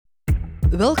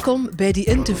Welkom bij The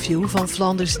Interview van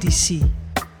Flanders DC.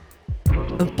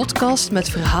 Een podcast met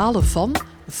verhalen van,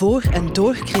 voor en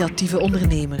door creatieve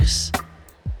ondernemers.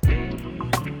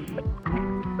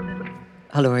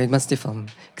 Hallo, ik ben Stefan.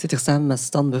 Ik zit hier samen met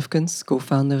Stan Bufkens,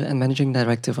 co-founder en managing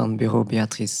director van Bureau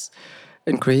Beatrice,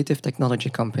 een creative technology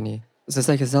company. Ze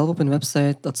zeggen zelf op hun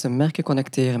website dat ze merken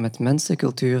connecteren met mensen,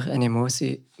 cultuur en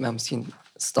emotie. Maar misschien,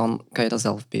 Stan, kan je dat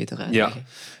zelf beter uitleggen? Ja.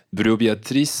 Bureau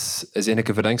Beatrice is eigenlijk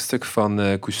een verlengstuk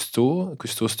van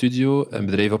Cousteau Studio, een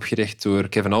bedrijf opgericht door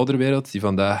Kevin Alderweireld, die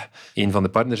vandaag een van de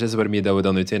partners is waarmee dat we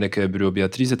dan uiteindelijk Bureau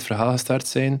Beatrice het verhaal gestart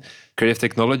zijn. Creative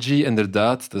technology,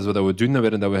 inderdaad, dat is wat we doen en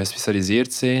waarin dat we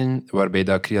gespecialiseerd zijn, waarbij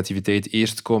dat creativiteit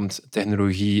eerst komt,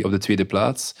 technologie op de tweede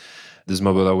plaats. Dus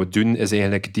maar wat we doen is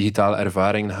eigenlijk digitale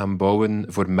ervaringen gaan bouwen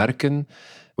voor merken,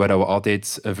 waar we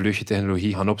altijd een vleugje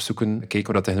technologie gaan opzoeken, kijken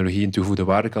waar dat technologie een toegevoegde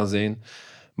waarde kan zijn.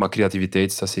 Maar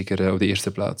creativiteit staat zeker op de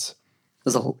eerste plaats.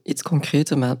 Dat is al iets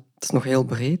concreter, maar het is nog heel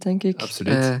breed, denk ik.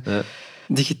 Absoluut. Ja.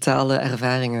 Digitale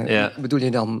ervaringen. Ja. Bedoel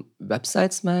je dan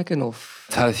websites maken? Of?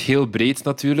 Het gaat heel breed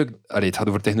natuurlijk. Het gaat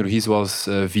over technologie zoals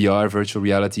VR, virtual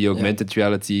reality, augmented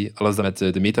reality. Alles dat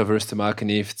met de metaverse te maken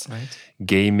heeft. Right.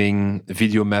 Gaming,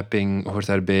 videomapping hoort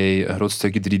daarbij. Een groot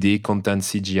stukje 3D-content,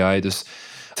 CGI. Dus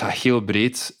het gaat heel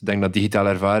breed. Ik denk dat digitale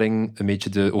ervaring een beetje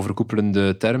de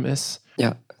overkoepelende term is.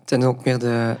 Ja, het zijn ook meer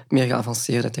de meer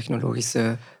geavanceerde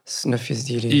technologische snufjes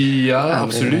die jullie Ja, aanbrengen.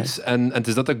 absoluut. En het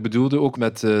is dat ik bedoelde ook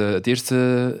met het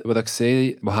eerste wat ik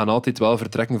zei. We gaan altijd wel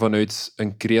vertrekken vanuit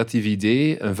een creatief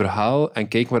idee, een verhaal, en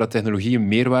kijken waar dat technologie een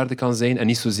meerwaarde kan zijn. En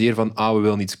niet zozeer van, we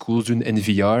willen iets cools doen in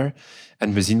VR.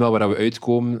 En we zien wel waar we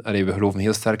uitkomen. We geloven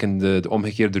heel sterk in de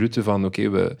omgekeerde route van,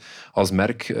 we als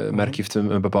merk heeft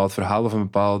een bepaald verhaal of een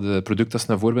bepaald product dat ze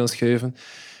naar voren willen schuiven.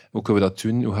 Hoe kunnen we dat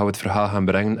doen? Hoe gaan we het verhaal gaan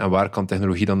brengen? En waar kan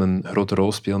technologie dan een grote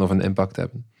rol spelen of een impact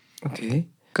hebben? Oké.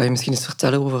 Kan je misschien eens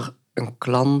vertellen over een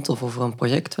klant of over een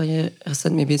project waar je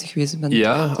recent mee bezig geweest bent?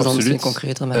 Ja, dat absoluut. Misschien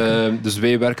concreter maken. Dus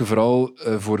wij werken vooral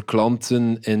voor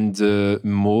klanten in de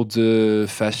mode,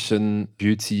 fashion,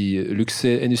 beauty,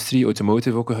 luxe-industrie,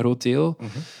 automotive ook een groot deel.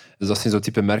 Dus dat zijn zo'n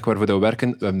type merken waarvoor we werken.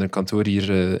 We hebben een kantoor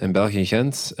hier in België, in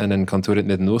Gent, en een kantoor in het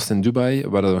Midden-Oosten, in Dubai,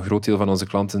 waar een groot deel van onze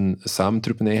klanten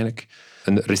samentroepen eigenlijk.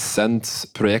 Een recent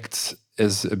project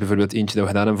is bijvoorbeeld eentje dat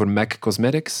we gedaan hebben voor MAC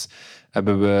Cosmetics.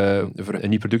 Hebben we voor een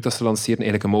nieuw product dat ze lanceren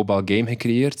eigenlijk een mobile game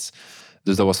gecreëerd.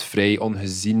 Dus dat was vrij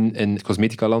ongezien in het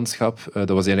cosmetica-landschap. Dat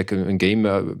was eigenlijk een game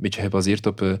een beetje gebaseerd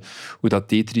op hoe dat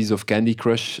Tetris of Candy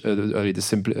Crush,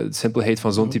 de simpelheid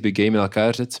van zo'n type game in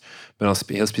elkaar zit, maar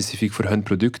dan heel specifiek voor hun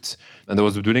product. En dat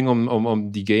was de bedoeling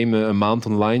om die game een maand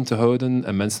online te houden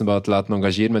en mensen wat te laten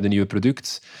engageren met een nieuw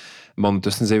product. Maar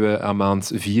ondertussen zijn we aan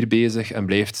maand 4 bezig en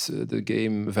blijft de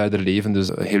game verder leven. Dus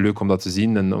heel leuk om dat te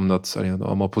zien en omdat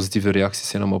allemaal positieve reacties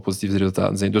zijn, allemaal positieve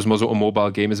resultaten zijn. Dus maar zo'n mobile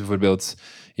game is bijvoorbeeld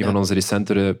een van onze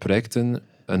recentere projecten.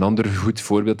 Een ander goed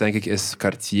voorbeeld, denk ik, is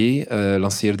Cartier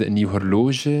lanceerde een nieuw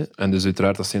horloge. En dus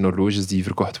uiteraard, dat zijn horloges die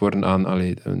verkocht worden aan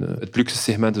het luxe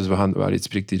segment. Dus het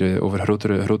spreekt hier over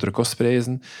grotere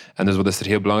kostprijzen. En dus wat is er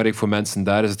heel belangrijk voor mensen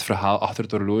daar, is het verhaal achter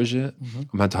het horloge.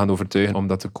 Om hen te gaan overtuigen om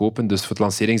dat te kopen. Dus voor het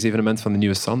lanceringsevenement van de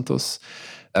nieuwe Santos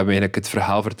hebben we eigenlijk het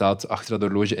verhaal vertaald achter dat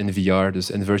horloge in VR, dus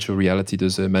in virtual reality.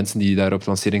 Dus mensen die daar op het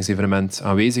lanceringsevenement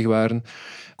aanwezig waren,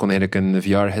 kon eigenlijk een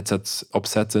VR-headset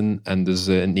opzetten en dus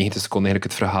in 90 seconden eigenlijk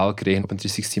het verhaal krijgen op een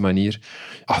 360-manier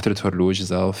achter het horloge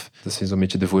zelf. Dat zijn zo'n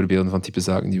beetje de voorbeelden van type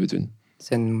zaken die we doen. Het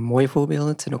zijn mooie voorbeelden.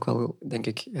 Het zijn ook wel, denk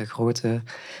ik, grote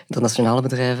internationale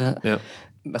bedrijven. Ja.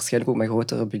 Waarschijnlijk ook met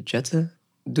grotere budgetten.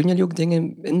 Doen jullie ook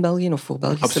dingen in België of voor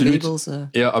Belgische Absoluut. labels?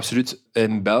 Ja, absoluut.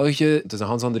 In België, het is een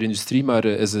ganz andere industrie, maar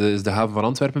is de haven van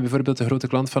Antwerpen bijvoorbeeld een grote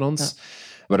klant van ons. Ja.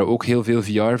 Waar we ook heel veel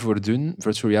VR voor doen,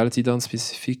 virtual reality dan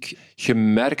specifiek. Je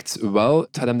merkt wel,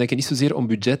 het gaat hem denk ik niet zozeer om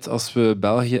budget als we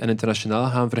België en internationaal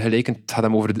gaan vergelijken. Het gaat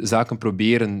hem over de zaken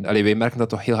proberen. Wij merken dat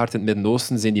toch heel hard in het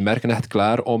Midden-Oosten. Zijn die merken echt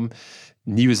klaar om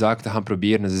nieuwe zaken te gaan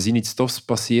proberen. En ze zien iets tofs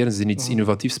passeren, ze zien iets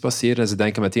innovatiefs passeren en ze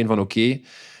denken meteen van oké,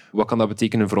 wat kan dat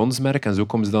betekenen voor ons merk? En zo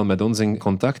komen ze dan met ons in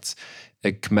contact.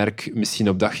 Ik merk misschien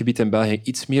op dat gebied in België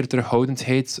iets meer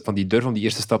terughoudendheid van die durf om die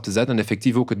eerste stap te zetten en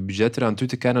effectief ook het budget eraan toe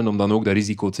te kennen om dan ook dat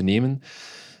risico te nemen.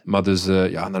 Maar dus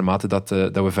naarmate dat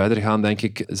we verder gaan, denk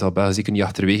ik, zal België zeker niet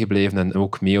achterwege blijven en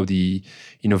ook mee op die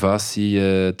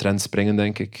innovatietrend springen,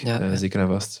 denk ik. Ja. Zeker en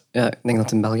vast. Ja, ik denk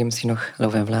dat in België misschien nog,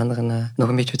 of in Vlaanderen, nog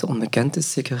een beetje te onbekend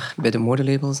is, zeker bij de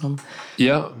modelabels dan.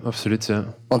 Ja, absoluut.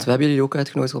 Ja. Want we hebben jullie ook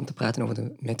uitgenodigd om te praten over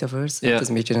de metaverse. Ja. Het is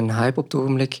een beetje een hype op het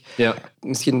ogenblik. Ja.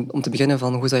 Misschien om te beginnen,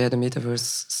 hoe zou jij de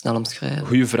metaverse snel omschrijven?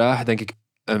 Goeie vraag, denk ik.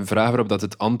 een vraag waarop dat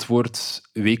het antwoord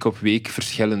week op week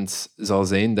verschillend zal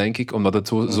zijn, denk ik, omdat het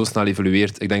zo snel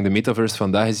evolueert. Ik denk de metaverse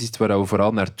vandaag is iets waar we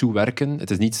vooral naartoe werken.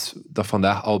 Het is niets dat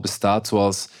vandaag al bestaat,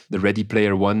 zoals de Ready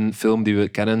Player One film die we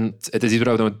kennen. Het is iets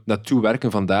waar we naartoe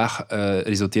werken vandaag.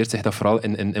 Resulteert zich dat vooral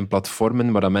in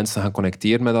platformen waar dat mensen gaan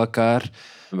connecteren met elkaar,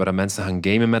 waar dat mensen gaan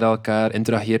gamen met elkaar,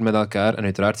 interageren met elkaar. En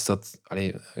uiteraard is dat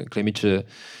een klein beetje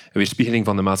een weerspiegeling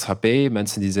van de maatschappij.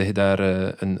 Mensen die zich daar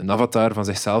een avatar van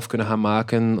zichzelf kunnen gaan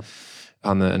maken,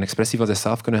 aan een expressie van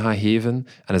zichzelf kunnen gaan geven. En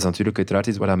dat is natuurlijk uiteraard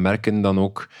iets waar dat merken dan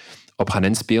ook op gaan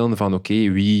inspelen van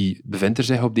oké, wie bevindt er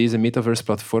zich op deze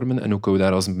metaverse-platformen en hoe kunnen we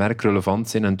daar als merk relevant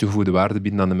zijn en toegevoegde waarde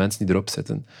bieden aan de mensen die erop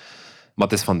zitten. Maar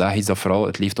het is vandaag iets dat vooral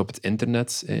het leeft op het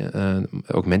internet.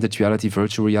 Augmented reality,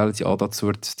 virtual reality, al dat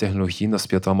soort technologieën, dat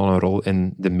speelt allemaal een rol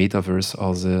in de metaverse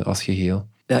als geheel.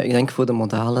 Ja, ik denk voor de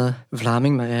modale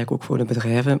Vlaming, maar eigenlijk ook voor de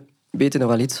bedrijven, weten er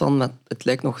wel iets van, maar het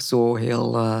lijkt nog zo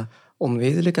heel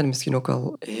onwezenlijk en misschien ook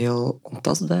al heel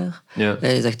ontastbaar. Ja.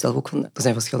 Je zegt zelf ook van, er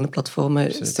zijn verschillende platformen.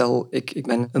 Precies. Stel, ik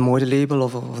ben een modelabel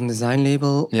of een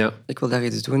designlabel. Ja. Ik wil daar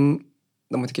iets doen.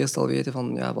 Dan moet ik eerst al weten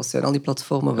van, ja, wat zijn al die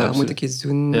platformen? Waar Absoluut. moet ik iets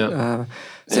doen? Ja.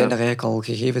 Zijn er eigenlijk al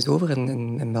gegevens over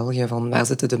in België? Van waar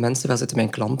zitten de mensen? Waar zitten mijn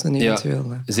klanten eventueel?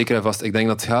 Ja, zeker en vast. Ik denk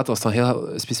dat als het dan heel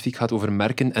specifiek gaat over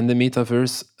merken en de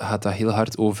metaverse, gaat dat heel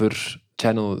hard over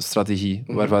channelstrategie.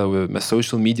 Waar we met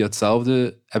social media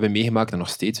hetzelfde hebben meegemaakt en nog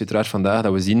steeds uiteraard vandaag,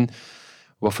 dat we zien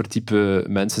wat voor type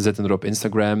mensen zitten er op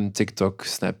Instagram, TikTok,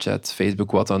 Snapchat,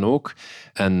 Facebook, wat dan ook.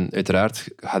 En uiteraard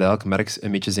gaat elk merk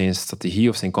een beetje zijn strategie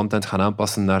of zijn content gaan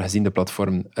aanpassen naar gezien de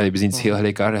platform. We zien het heel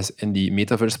gelijkaardig in die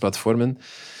metaverse-platformen.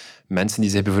 Mensen die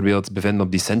zich bijvoorbeeld bevinden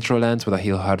op Decentraland, waar dat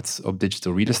heel hard op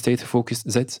digital real estate gefocust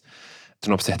zit,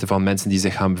 ten opzichte van mensen die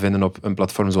zich gaan bevinden op een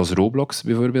platform zoals Roblox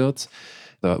bijvoorbeeld,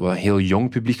 dat we een heel jong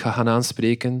publiek gaan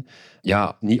aanspreken.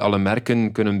 Ja, niet alle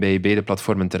merken kunnen bij beide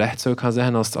platformen terecht, zou ik gaan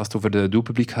zeggen, als het over de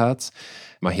doelpubliek gaat.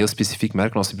 Maar heel specifiek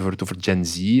merken, als je bijvoorbeeld over Gen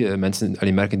Z,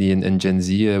 merken die in Gen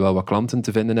Z wel wat klanten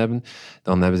te vinden hebben,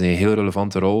 dan hebben ze een heel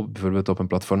relevante rol, bijvoorbeeld op een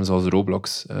platform zoals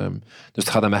Roblox. Dus het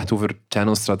gaat hem echt over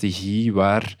channelstrategie,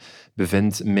 waar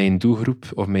bevindt mijn doelgroep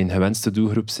of mijn gewenste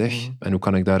doelgroep zich en hoe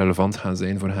kan ik daar relevant gaan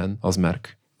zijn voor hen als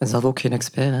merk. Ik ben zelf ook geen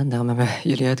expert, hè. Daarom hebben we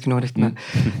jullie uitgenodigd. Maar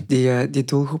die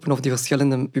doelgroepen of die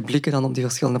verschillende publieken dan op die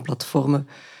verschillende platformen,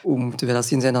 hoe moeten we dat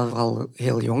zien? Zijn dat vooral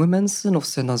heel jonge mensen? Of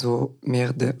zijn dat zo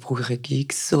meer de vroegere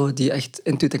geeks zo, die echt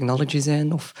into technology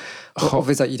zijn? Of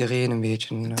is dat iedereen een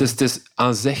beetje? Het is,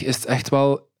 aan zich is het echt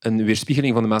wel een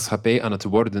weerspiegeling van de maatschappij aan het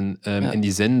worden. In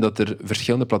die zin dat er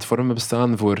verschillende platformen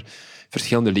bestaan voor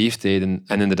verschillende leeftijden.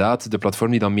 En inderdaad, de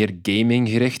platformen die dan meer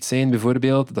gaminggericht zijn,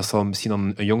 bijvoorbeeld, dat zal misschien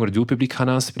dan een jonger doelpubliek gaan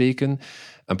aanspreken.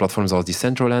 Een platform zoals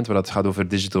Decentraland, waar het gaat over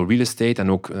digital real estate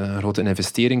en ook een grote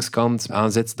investeringskant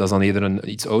aanzet, dat is dan eerder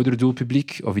een iets ouder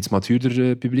doelpubliek of iets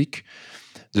matuurder publiek.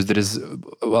 Dus er is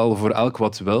wel voor elk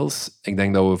wat wils. Ik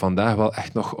denk dat we vandaag wel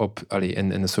echt nog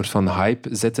in een soort van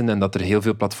hype zitten en dat er heel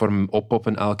veel platformen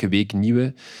oppoppen, elke week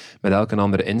nieuwe, met elke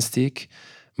andere insteek.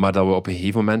 Maar dat we op een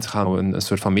gegeven moment gaan een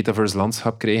soort van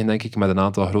metaverse-landschap krijgen, denk ik, met een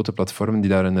aantal grote platformen die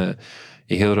daar een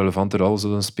heel relevante rol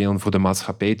zullen spelen voor de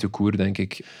maatschappij te koer, denk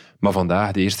ik. Maar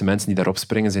vandaag, de eerste mensen die daarop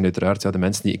springen, zijn uiteraard de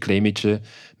mensen die een klein beetje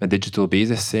met digital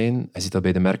bezig zijn. Je ziet dat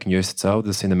bij de merken juist hetzelfde.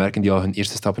 Dat zijn de merken die al hun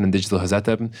eerste stappen in digital gezet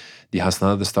hebben. Die gaan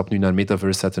sneller de stap nu naar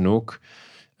metaverse zetten ook.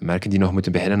 Merken die nog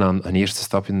moeten beginnen aan hun eerste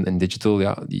stap in digital,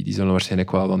 ja, die zullen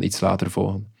waarschijnlijk wel dan iets later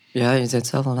volgen. Ja, je zei het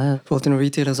zelf al. Hè. Bijvoorbeeld een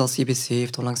retailer zoals CBC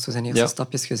heeft onlangs zijn eerste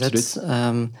stapjes gezet.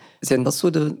 Zijn dat zo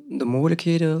de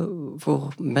mogelijkheden voor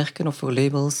merken of voor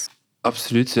labels?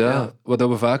 Absoluut, ja. Wat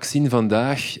we vaak zien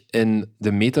vandaag in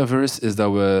de metaverse is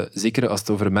dat we, zeker als het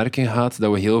over merken gaat,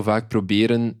 dat we heel vaak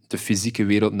proberen de fysieke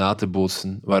wereld na te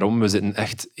bootsen. Waarom? We zitten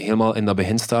echt helemaal in dat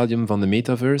beginstadium van de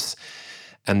metaverse.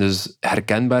 En dus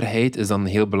herkenbaarheid is dan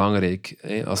heel belangrijk.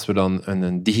 Als we dan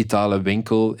een digitale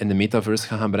winkel in de metaverse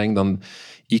gaan brengen, dan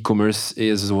e-commerce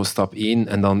is zo stap 1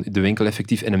 en dan de winkel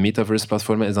effectief in een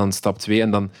metaverse-platform is dan stap 2.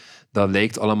 En dan, dat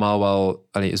lijkt allemaal wel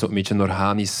zo'n beetje een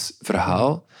organisch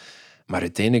verhaal. Maar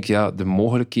uiteindelijk, ja, de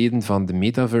mogelijkheden van de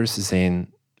metaverse zijn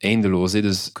eindeloos.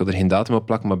 Dus ik wil er geen datum op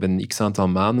plakken, maar binnen x aantal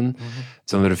maanden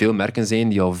zullen er veel merken zijn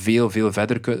die al veel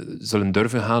verder zullen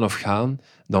durven gaan of gaan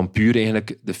dan puur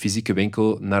eigenlijk de fysieke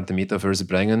winkel naar de metaverse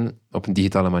brengen op een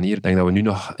digitale manier. Ik denk dat we nu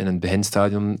nog in het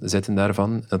beginstadium zitten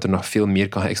daarvan, dat er nog veel meer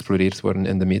kan geëxploreerd worden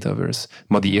in de metaverse.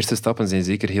 Maar die eerste stappen zijn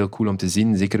zeker heel cool om te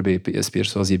zien, zeker bij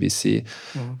spelers zoals JBC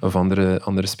of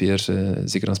andere spelers,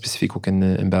 zeker dan specifiek ook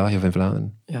in België of in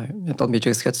Vlaanderen. Ja, je hebt dat een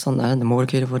beetje geschetst van de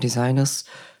mogelijkheden voor designers.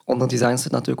 Onder designers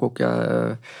zit natuurlijk ook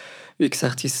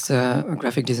UX-artiest,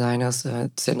 graphic designers,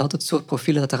 zijn dat het soort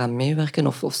profielen dat eraan meewerken?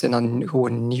 Of zijn dat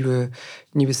gewoon nieuwe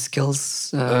skills?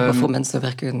 Wat voor mensen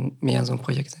werken mee aan zo'n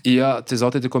project? Ja, het is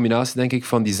altijd een combinatie, denk ik,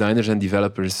 van designers en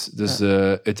developers. Dus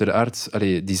uiteraard,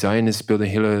 design speelt een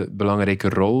hele belangrijke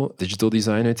rol. Digital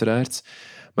design uiteraard.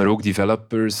 Maar ook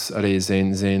developers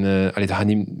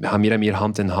gaan meer en meer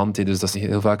hand in hand. Hè. Dus dat zijn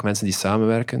heel vaak mensen die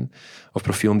samenwerken. Of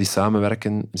profielen die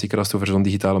samenwerken. Zeker als het over zo'n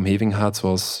digitale omgeving gaat,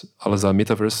 zoals alles dat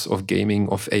metaverse of gaming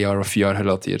of AR of VR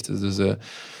gerelateerd is. Dus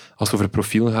als het over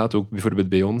profielen gaat, ook bijvoorbeeld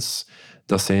bij ons,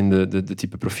 dat zijn de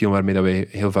type profielen waarmee dat wij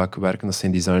heel vaak werken. Dat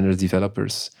zijn designers,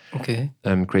 developers,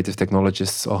 creative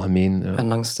technologists algemeen. Ja. En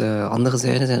langs de andere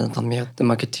zijde zijn het dan meer de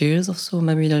marketeers of zo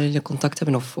met wie jullie contact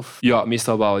hebben? Of? Ja,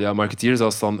 meestal wel. Ja. Marketeers,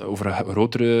 als het dan over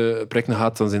grotere projecten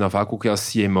gaat, dan zijn dat vaak ook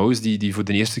CMO's die voor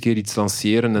de eerste keer iets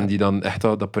lanceren en die dan echt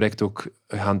dat project ook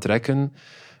gaan trekken,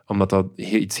 omdat dat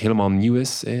iets helemaal nieuw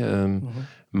is. Hè.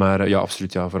 Maar ja,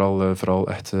 absoluut. Ja. Vooral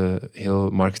echt heel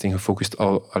marketing gefocust,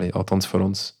 althans voor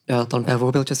ons. Ja, dan een paar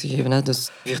voorbeeldjes gegeven. Hè.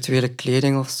 Dus virtuele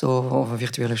kleding of zo, of een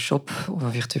virtuele shop, of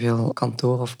een virtueel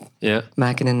kantoor of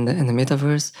maken in de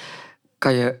metaverse.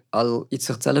 Kan je al iets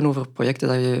vertellen over projecten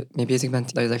dat je mee bezig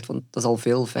bent, dat je zegt van dat is al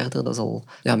veel verder, dat is al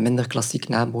minder klassiek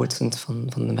nabootsend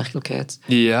van de werkelijkheid?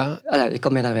 Ja. Ik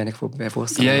kan mij daar weinig bij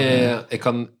voorstellen. Ja.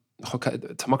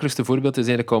 Het gemakkelijkste voorbeeld is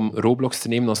eigenlijk om Roblox te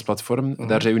nemen als platform.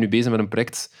 Daar zijn we nu bezig met een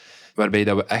project waarbij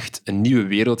dat we echt een nieuwe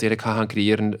wereld eigenlijk gaan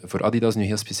creëren voor Adidas, nu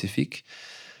heel specifiek.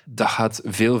 Dat gaat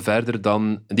veel verder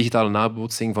dan een digitale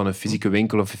nabootsing van een fysieke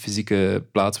winkel of een fysieke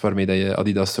plaats waarmee dat je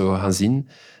Adidas zou gaan zien.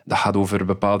 Dat gaat over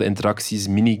bepaalde interacties,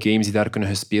 minigames die daar kunnen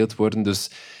gespeeld worden.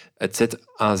 Dus het zit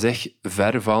aan zich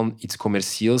ver van iets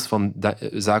commercieels, van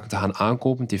zaken te gaan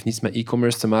aankopen. Het heeft niets met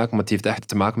e-commerce te maken, maar het heeft echt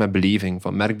te maken met beleving.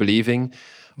 Van merkbeleving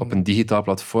op een digitaal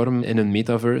platform in een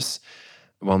metaverse.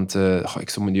 Want ik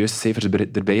zou mijn juiste cijfers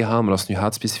erbij halen, maar als het nu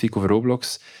gaat specifiek over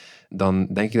Roblox, dan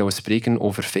denk ik dat we spreken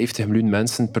over 50 miljoen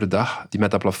mensen per dag die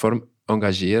met dat platform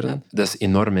engageren. Ja. Dat is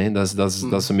enorm. Hè? Dat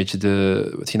is een beetje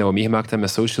hetgeen dat we meegemaakt hebben met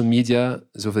social media.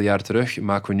 Zoveel jaar terug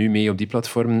maken we nu mee op die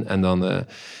platformen. En dan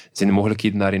zijn de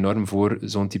mogelijkheden daar enorm voor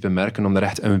zo'n type merken om daar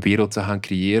echt een wereld te gaan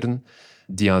creëren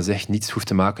die aan zich niets hoeft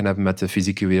te maken hebben met de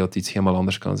fysieke wereld, die iets helemaal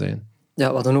anders kan zijn. Ja,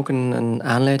 we hadden ook een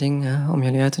aanleiding om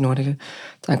jullie uit te nodigen.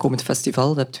 Het aankomend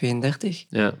festival, Web 32.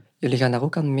 Ja. Jullie gaan daar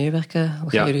ook aan meewerken.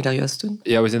 Wat gaan jullie daar juist doen?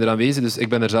 Ja, we zijn er aanwezig. Dus ik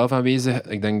ben er zelf aanwezig.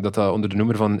 Ik denk dat dat onder de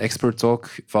noemer van een expert talk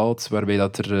valt, waarbij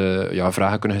dat er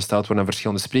vragen kunnen gesteld worden aan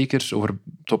verschillende sprekers over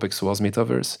topics zoals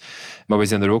metaverse. Maar we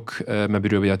zijn er ook met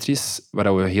Bureau Beatrice,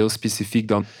 waar we heel specifiek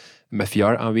dan met VR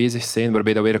aanwezig zijn,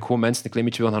 waarbij dat we eigenlijk gewoon mensen een klein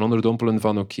beetje willen gaan onderdompelen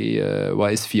van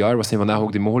wat is VR? Wat zijn vandaag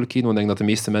ook de mogelijkheden? Want ik denk dat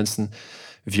de meeste mensen...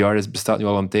 VR bestaat nu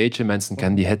al een tijdje. Mensen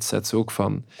kennen die headsets ook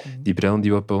van die brillen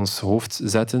die we op ons hoofd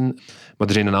zetten. Maar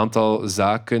er zijn een aantal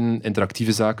zaken,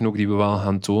 interactieve zaken ook, die we wel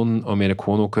gaan tonen, om eigenlijk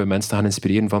gewoon ook mensen te gaan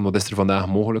inspireren van wat is er vandaag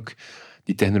mogelijk.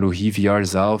 Die technologie, VR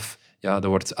zelf, dat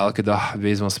wordt elke dag, bij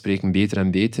wijze van spreken, beter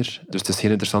en beter. Dus het is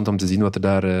heel interessant om te zien wat er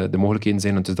daar de mogelijkheden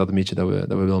zijn. En het is dat een beetje dat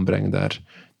we willen brengen daar,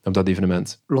 op dat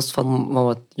evenement. Los van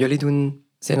wat jullie doen,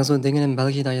 zijn er zo'n dingen in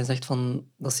België dat je zegt van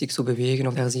dat zie ik zo bewegen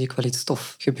of daar zie ik wel iets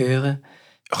tof gebeuren?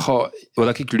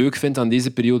 Wat ik leuk vind aan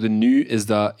deze periode nu, is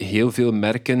dat heel veel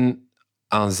merken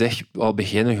aan zich al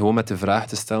beginnen gewoon met de vraag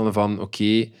te stellen van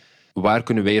oké, waar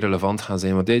kunnen wij relevant gaan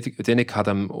zijn? Want uiteindelijk gaat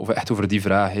het echt over die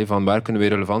vraag, van waar kunnen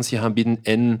wij relevantie gaan bieden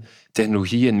in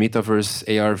technologie, in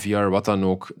metaverse, AR, VR, wat dan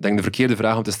ook. Ik denk de verkeerde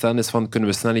vraag om te stellen is van kunnen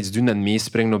we snel iets doen en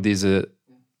meespringen op deze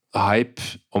hype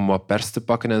om wat pers te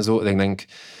pakken en zo. Ik denk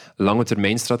lange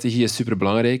termijn strategie is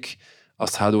superbelangrijk als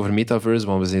het gaat over metaverse,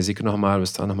 want we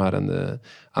staan nog maar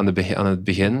aan het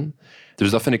begin. Dus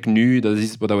dat vind ik nu, dat is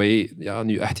iets wat wij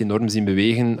nu echt enorm zien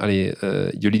bewegen.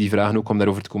 Jullie die vragen ook om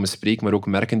daarover te komen spreken, maar ook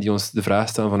merken die ons de vraag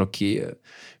stellen van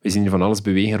we zien hier van alles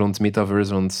bewegen rond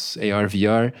metaverse, rond AR,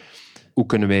 VR. Hoe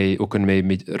kunnen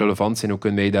wij relevant zijn? Hoe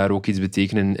kunnen wij daar ook iets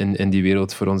betekenen in die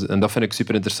wereld voor ons? En dat vind ik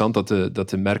super interessant, dat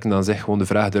de merken dan zich gewoon de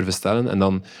vraag durven stellen en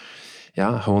dan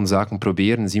gewoon zaken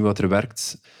proberen, zien wat er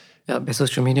werkt. Ja, bij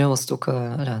social media was het ook,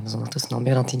 dat is ondertussen al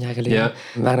meer dan 10 jaar geleden. Ja.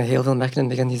 Er waren heel veel merken in het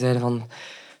begin die zeiden van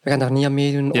we gaan daar niet aan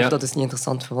meedoen, of dat is niet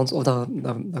interessant voor ons, of dat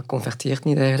converteert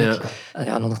niet eigenlijk. Ja.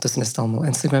 En ondertussen is het allemaal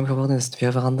Instagram geworden, is het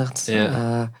weer veranderd.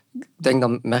 Ja. Ik denk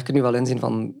dat merken nu wel inzien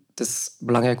van het is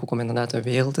belangrijk ook om inderdaad een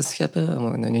wereld te scheppen,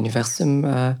 om een universum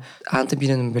aan te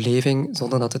bieden, een beleving,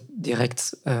 zonder dat het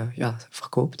direct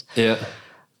verkoopt. Ja.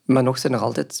 Maar nog zijn er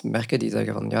altijd merken die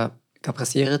zeggen van ik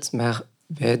apprecieer het, maar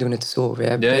wij doen het zo.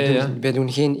 Wij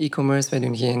doen geen e-commerce, wij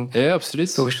doen geen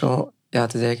social. Ja,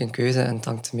 het is eigenlijk een keuze en het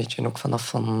hangt een beetje ook vanaf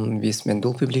van wie is mijn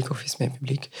doelpubliek of wie is mijn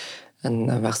publiek.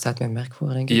 En waar staat mijn merk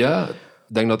voor, denk ik. Ja,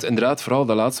 Ik denk dat inderdaad vooral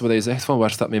dat laatste wat je zegt van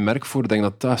waar staat mijn merk voor, ik denk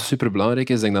dat dat superbelangrijk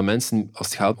is. Ik denk dat mensen, als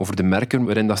het gaat over de merken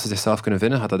waarin dat ze zichzelf kunnen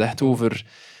vinden, gaat dat echt over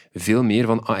veel meer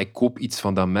van ik koop iets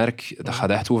van dat merk. Dat gaat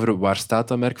echt over waar staat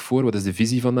dat merk voor, wat is de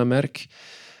visie van dat merk.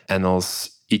 En als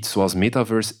iets zoals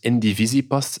Metaverse in die visie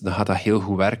past, dan gaat dat heel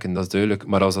goed werken, dat is duidelijk.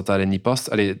 Maar als dat daarin niet past,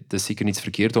 het is zeker niets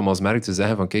verkeerd om als merk te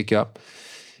zeggen van kijk, ja,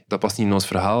 dat past niet in ons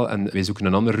verhaal en wij zoeken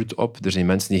een andere route op. Er zijn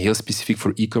mensen die heel specifiek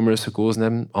voor e-commerce gekozen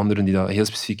hebben, anderen die dat heel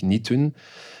specifiek niet doen.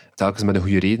 Telkens met een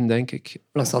goede reden, denk ik.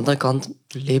 Langs de andere kant,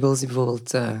 labels die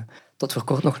bijvoorbeeld tot voor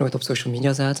kort nog nooit op social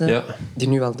media zaten, die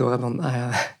nu wel doorhebben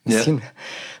van, misschien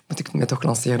moet ik me toch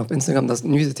lanceren op Instagram.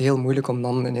 Nu is het heel moeilijk om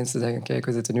dan ineens te zeggen, kijk,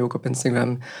 we zitten nu ook op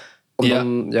Instagram, om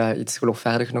dan iets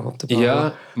geloofwaardig nog op te bouwen.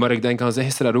 Ja, maar ik denk aan zich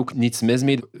is er daar ook niets mis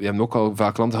mee. We hebben ook al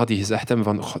vaak klanten gehad die gezegd hebben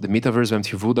van de metaverse, we hebben het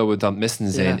gevoel dat we het aan het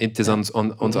missen zijn. Het is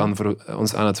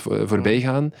ons aan het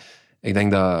voorbijgaan. Ik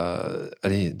denk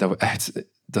dat we echt...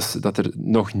 Dat er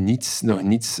nog niets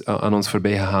aan ons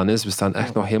voorbij gegaan is. We staan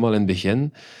echt nog helemaal in het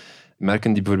begin.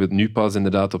 Merken die bijvoorbeeld nu pas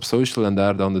inderdaad op social en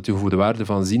daar dan de toegevoegde waarde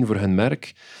van zien voor hun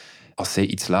merk, als zij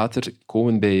iets later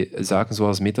komen bij zaken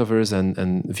zoals Metaverse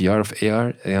en VR of AR,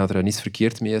 ik denk dat er niets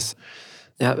verkeerd mee is. Ja,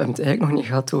 we hebben het eigenlijk nog niet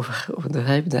gehad over de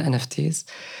hype, de NFT's.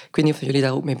 Ik weet niet of jullie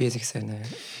daar ook mee bezig zijn.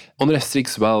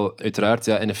 Onrechtstreeks wel. Uiteraard,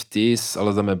 NFT's,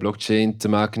 alles dat met blockchain te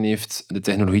maken heeft, de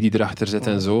technologie die erachter zit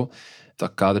en zo,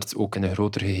 dat kadert ook in een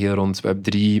groter geheel rond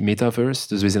Web3 Metaverse.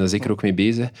 Dus wij zijn daar zeker ook mee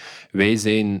bezig. Wij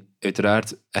zijn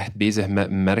uiteraard echt bezig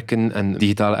met merken en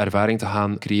digitale ervaring te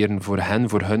gaan creëren voor hen,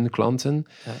 voor hun klanten.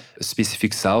 Ja.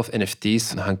 Specifiek zelf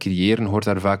NFT's gaan creëren hoort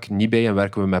daar vaak niet bij en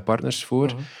werken we met partners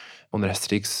voor.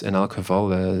 Onrechtstreeks in elk geval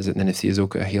zitten NFT's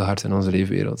ook heel hard in onze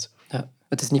leefwereld. Ja.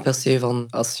 Het is niet per se van,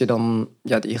 als je dan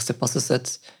de eerste passen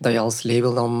zet, dat je als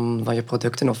label dan van je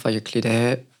producten of van je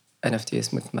kledij NFT's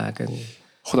moet maken.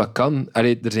 Dat kan.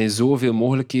 Er zijn zoveel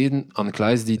mogelijkheden. Anne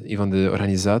Klaes, die een van de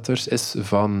organisators is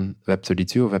van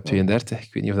Web32 of Web32, ik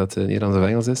weet niet of dat Nederlands of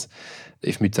Engels is,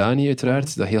 heeft Mutani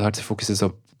uiteraard, dat heel hard gefocust is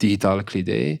op digitale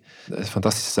kledij. Dat is een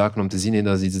fantastische zaak om te zien.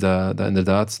 Dat is iets dat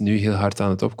inderdaad nu heel hard aan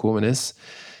het opkomen is.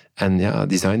 En ja,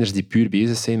 designers die puur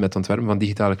bezig zijn met het ontwerpen van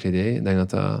digitale kledij, ik denk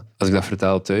dat als ik dat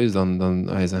vertel thuis, dan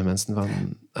zeggen mensen van...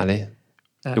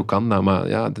 Hoe kan dat? Maar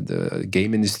ja, de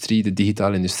game-industrie, de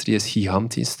digitale industrie is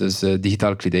gigantisch. Dus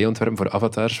digitale kledij ontwerpen voor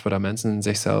avatars, waar mensen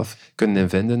zichzelf kunnen in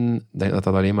vinden, ik denk dat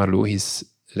dat alleen maar logisch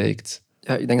lijkt.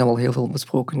 Ja, ik denk dat we al heel veel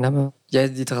besproken hebben.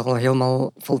 Jij die er al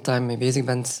helemaal fulltime mee bezig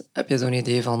bent, heb je zo'n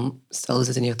idee van, stel we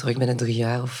zitten hier terug binnen 3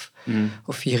 jaar of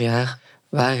 4 jaar,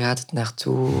 waar gaat het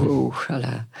naartoe?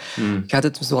 Gaat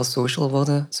het zoals social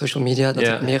worden, social media, dat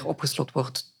het meer opgeslot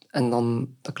wordt en dan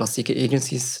de klassieke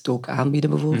agencies het ook aanbieden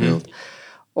bijvoorbeeld?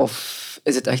 Of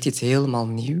is het echt iets helemaal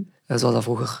nieuw? Zoals dat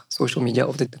vroeger social media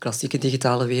of de klassieke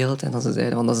digitale wereld. En dan ze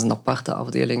zeiden van dat is een aparte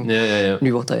afdeling. Ja.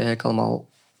 Nu wordt dat eigenlijk allemaal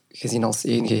gezien als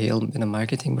één geheel binnen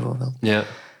marketing bijvoorbeeld. Ja,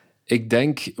 ik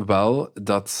denk wel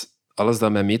dat alles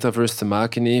dat met Metaverse te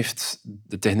maken heeft,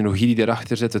 de technologie die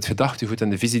erachter zit, het gedachtegoed en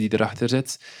de visie die erachter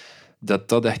zit,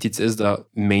 dat echt iets is dat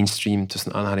mainstream,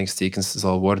 tussen aanhalingstekens,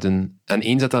 zal worden. En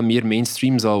eens dat meer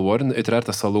mainstream zal worden, uiteraard,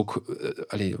 dat zal ook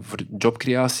voor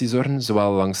jobcreatie zorgen,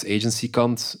 zowel langs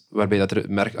agency-kant, waarbij dat er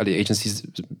agencies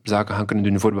zaken gaan kunnen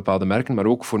doen voor bepaalde merken, maar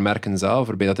ook voor merken zelf,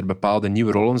 waarbij dat er bepaalde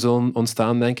nieuwe rollen zullen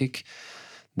ontstaan, denk ik.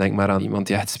 Denk maar aan iemand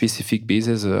die echt specifiek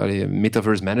bezig is,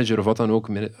 metaverse manager of wat dan ook.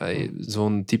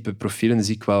 Zo'n type profielen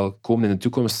zie ik wel komen in de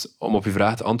toekomst. Om op je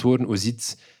vraag te antwoorden, hoe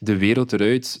ziet de wereld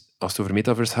eruit als het over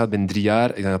metaverse gaat binnen 3 jaar?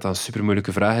 Ik denk dat dat een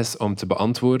supermoeilijke vraag is om te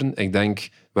beantwoorden. Ik denk,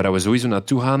 waar we sowieso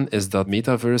naartoe gaan, is dat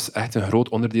metaverse echt een groot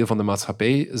onderdeel van de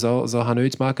maatschappij zal gaan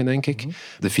uitmaken, denk ik.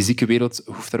 De fysieke wereld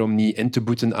hoeft daarom niet in te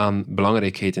boeten aan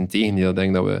belangrijkheid. Integendeel, ik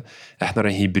denk dat we echt naar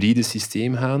een hybride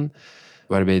systeem gaan,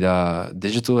 waarbij dat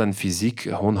digital en fysiek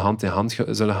gewoon hand in hand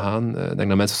zullen gaan. Ik denk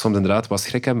dat mensen soms inderdaad wat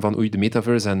schrik hebben van de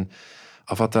metaverse en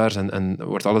avatars en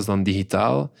wordt alles dan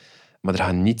digitaal. Maar er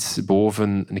gaat niets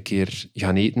boven een keer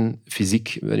gaan eten,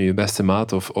 fysiek, met je beste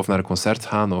maat, of naar een concert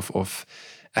gaan, of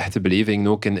echte beleving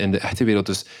ook in de echte wereld.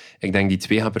 Dus ik denk die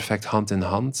twee gaan perfect hand in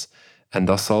hand. En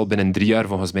dat zal binnen 3 jaar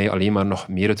volgens mij alleen maar nog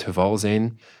meer het geval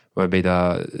zijn, waarbij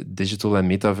dat digital en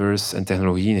metaverse en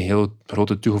technologie een heel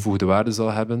grote toegevoegde waarde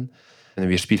zal hebben. En een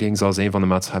weerspiegeling zal zijn van de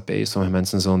maatschappij. Sommige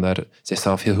mensen zullen daar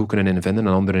zichzelf heel goed kunnen in vinden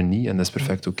en anderen niet. En dat is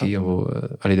perfect oké om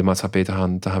de maatschappij te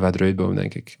gaan verder uitbouwen,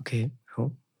 denk ik. Oké,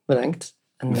 goed. Bedankt.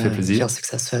 En veel plezier. Veel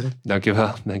succes verder.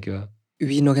 Dankjewel.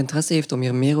 Wie nog interesse heeft om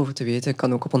hier meer over te weten,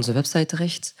 kan ook op onze website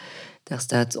terecht. Daar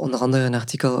staat onder andere een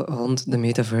artikel rond de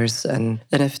metaverse en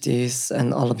NFT's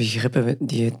en alle begrippen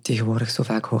die je tegenwoordig zo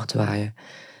vaak hoort waaien.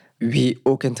 Wie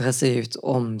ook interesse heeft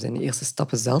om zijn eerste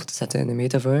stappen zelf te zetten in de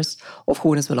metaverse, of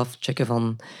gewoon eens wil afchecken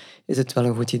van, is het wel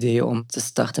een goed idee om te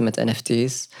starten met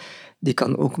NFT's, die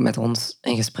kan ook met ons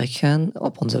in gesprek gaan.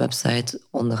 Op onze website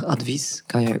onder advies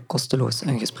kan je kosteloos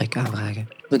een gesprek aanvragen.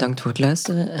 Bedankt voor het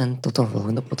luisteren en tot een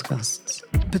volgende podcast.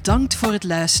 Bedankt voor het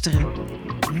luisteren.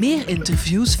 Meer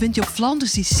interviews vind je op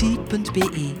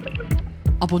flandersdc.be.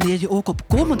 Abonneer je ook op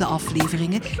komende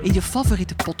afleveringen in je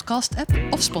favoriete podcast-app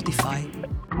of Spotify.